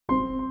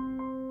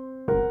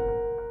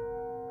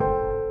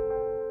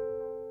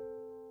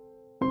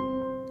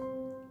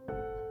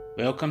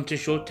Welcome to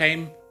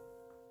Showtime.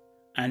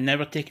 And now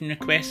we're taking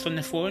requests on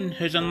the phone.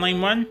 Who's on line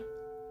 1?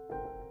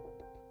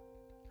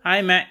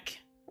 Hi, Mick.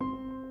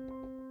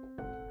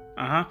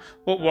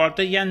 What ward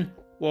are you in?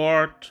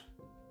 Ward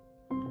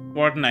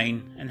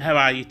 9. And how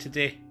are you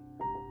today?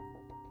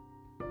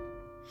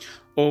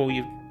 Oh,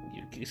 you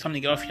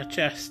something to get off your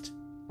chest.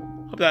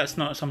 Hope that's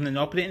not something in the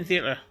operating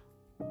theatre.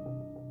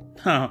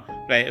 Oh,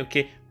 right,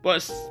 okay. What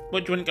do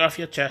you want to get off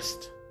your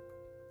chest?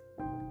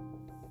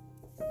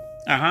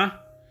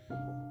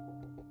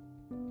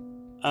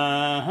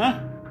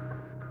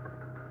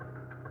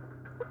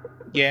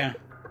 Yeah.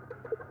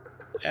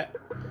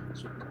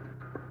 So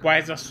why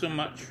is there so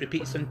much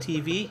repeats on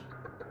TV?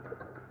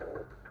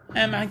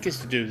 I think it's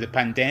to do with the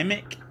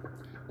pandemic.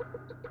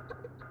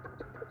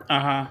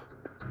 Oh,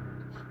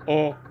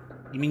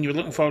 you mean you're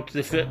looking forward to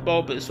the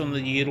football, but it's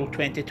only Euro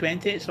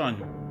 2020 it's on?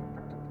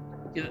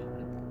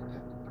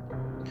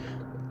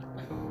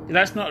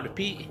 That's not a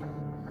repeat.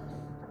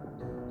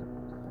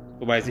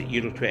 Or why is it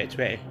Euro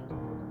 2020?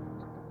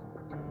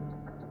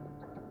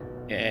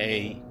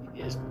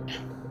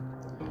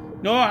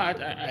 No,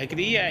 I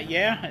agree.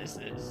 Yeah, it's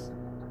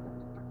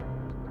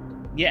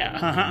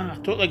I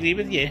totally agree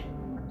with you.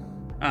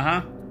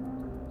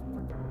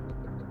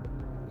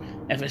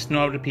 If it's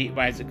not a repeat,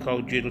 why is it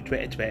called Euro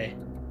 2020?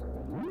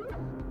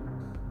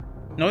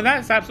 No,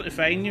 that's absolutely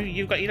fine.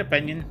 You've got your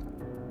opinion.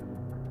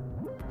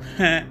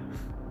 And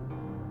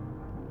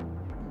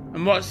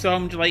what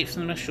song would you like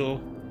from the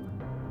show?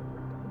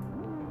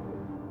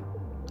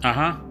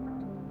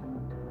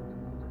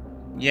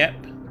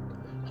 Yep.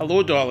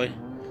 Hello, Dolly.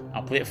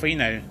 I'll play it for you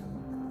now.